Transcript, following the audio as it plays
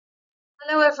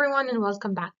Hello, everyone, and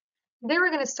welcome back. Today, we're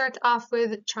going to start off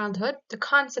with childhood, the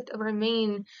concept of our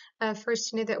main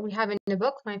first unit that we have in the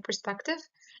book, My Perspective,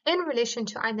 in relation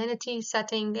to identity,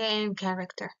 setting, and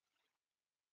character.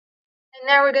 And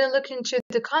now we're going to look into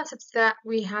the concepts that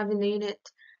we have in the unit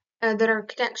that are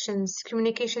connections,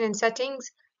 communication and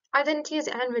settings, identities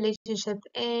and relationship,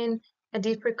 and a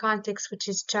deeper context, which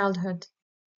is childhood.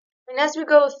 And as we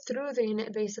go through the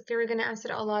unit, basically, we're going to answer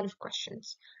a lot of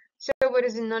questions. So, what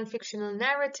is a non-fictional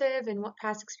narrative, and what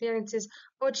past experiences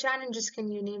or challenges can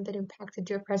you name that impacted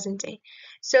your present day?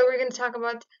 So, we're going to talk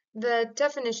about the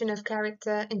definition of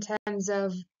character in terms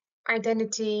of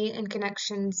identity and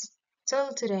connections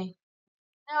till today.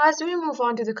 Now, as we move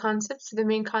on to the concepts, the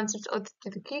main concepts or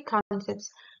the key concepts,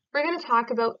 we're going to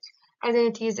talk about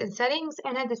identities and settings,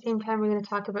 and at the same time, we're going to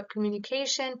talk about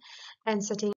communication and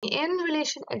setting in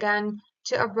relation again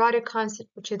to a broader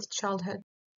concept, which is childhood.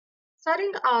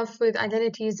 Starting off with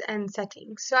identities and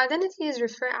settings. So, identities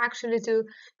refer actually to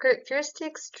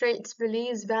characteristics, traits,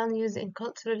 beliefs, values, and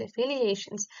cultural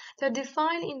affiliations that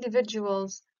define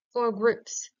individuals or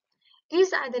groups.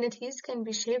 These identities can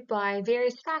be shaped by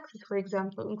various factors, for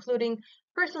example, including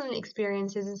personal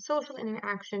experiences and social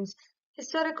interactions,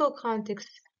 historical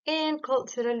context, and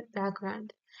cultural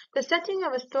background. The setting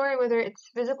of a story, whether it's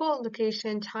physical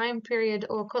location, time period,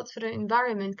 or cultural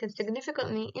environment, can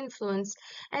significantly influence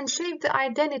and shape the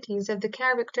identities of the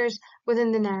characters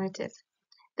within the narrative.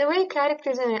 The way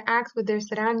characters interact with their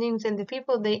surroundings and the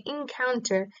people they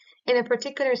encounter in a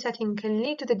particular setting can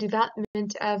lead to the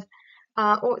development of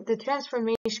or the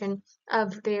transformation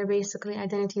of their basically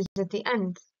identities at the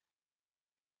end.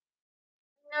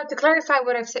 Now, to clarify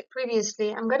what I've said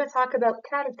previously, I'm going to talk about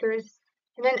characters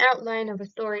and an outline of a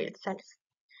story itself.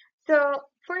 So,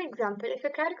 for example, if a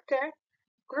character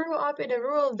grew up in a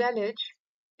rural village,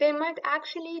 they might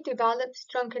actually develop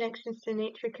strong connections to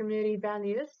nature, community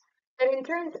values, that in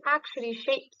turn actually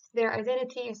shapes their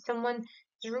identity as someone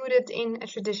rooted in a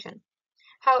tradition.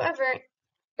 However,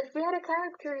 if we had a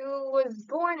character who was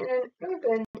born in an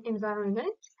urban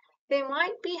environment, they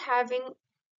might be having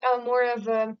more of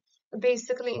a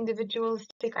basically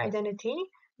individualistic identity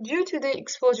due to the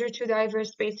exposure to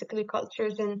diverse basically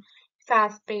cultures and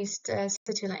fast-paced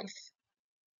city life.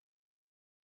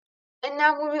 And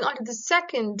now moving on to the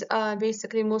second,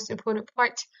 basically most important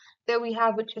part that we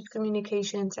have, which is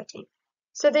communication and setting.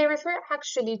 So they refer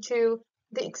actually to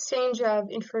the exchange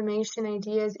of information,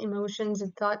 ideas, emotions,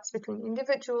 and thoughts between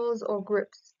individuals or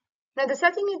groups. Now, the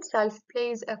setting itself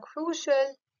plays a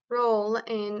crucial role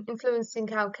in influencing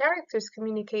how characters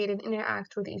communicate and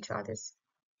interact with each other.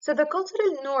 So the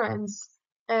cultural norms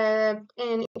and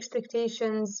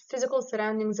expectations, physical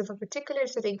surroundings of a particular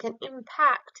setting can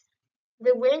impact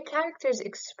the way characters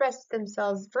express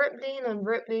themselves verbally,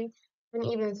 non-verbally, and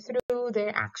even through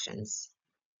their actions.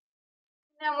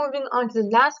 Now moving on to the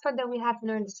last part that we have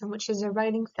in our lesson, which is the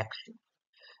writing section.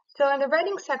 So in the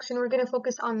writing section, we're going to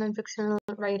focus on nonfictional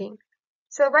writing.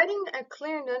 So writing a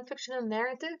clear nonfictional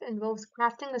narrative involves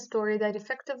crafting a story that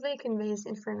effectively conveys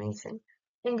information,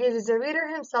 engages the reader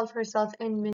himself, herself,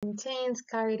 and maintains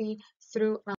clarity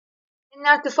throughout. And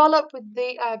now to follow up with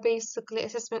the basically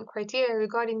assessment criteria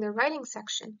regarding the writing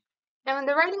section. Now in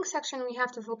the writing section, we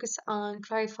have to focus on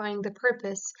clarifying the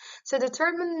purpose. So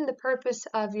determine the purpose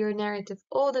of your narrative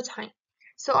all the time.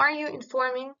 So are you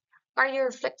informing? Are you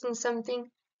reflecting something?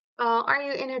 Are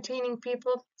you entertaining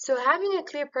people? So having a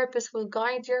clear purpose will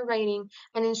guide your writing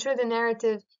and ensure the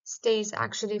narrative stays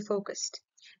actually focused.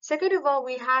 Second of all,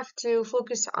 we have to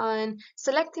focus on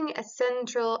selecting a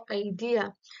central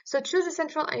idea. So choose a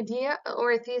central idea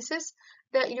or a thesis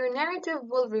that your narrative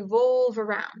will revolve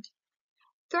around.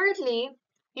 Thirdly,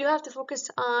 you have to focus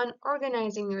on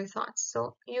organizing your thoughts.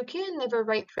 So you can never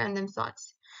write random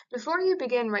thoughts. Before you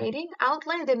begin writing,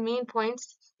 outline the main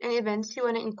points and events you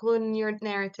want to include in your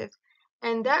narrative.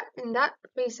 And that in that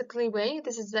basically way,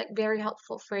 this is like very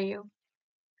helpful for you.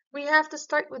 We have to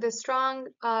start with a strong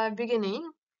beginning,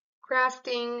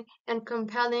 crafting and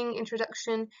compelling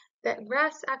introduction that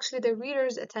grasps actually the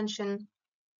reader's attention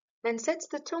and sets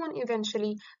the tone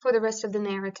eventually for the rest of the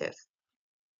narrative.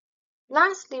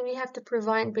 Lastly, we have to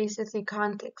provide basically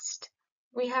context.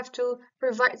 We have to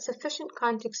provide sufficient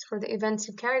context for the events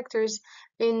and characters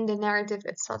in the narrative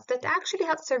itself that actually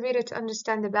helps the reader to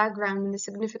understand the background and the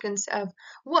significance of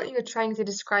what you're trying to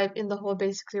describe in the whole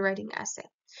basically writing essay.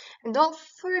 And don't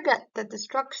forget that the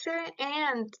structure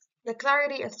and the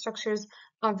clarity of structures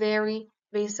are very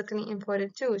basically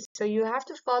important too. So you have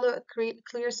to follow a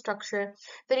clear structure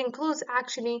that includes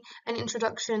actually an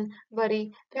introduction,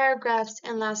 body, paragraphs,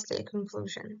 and lastly a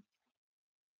conclusion.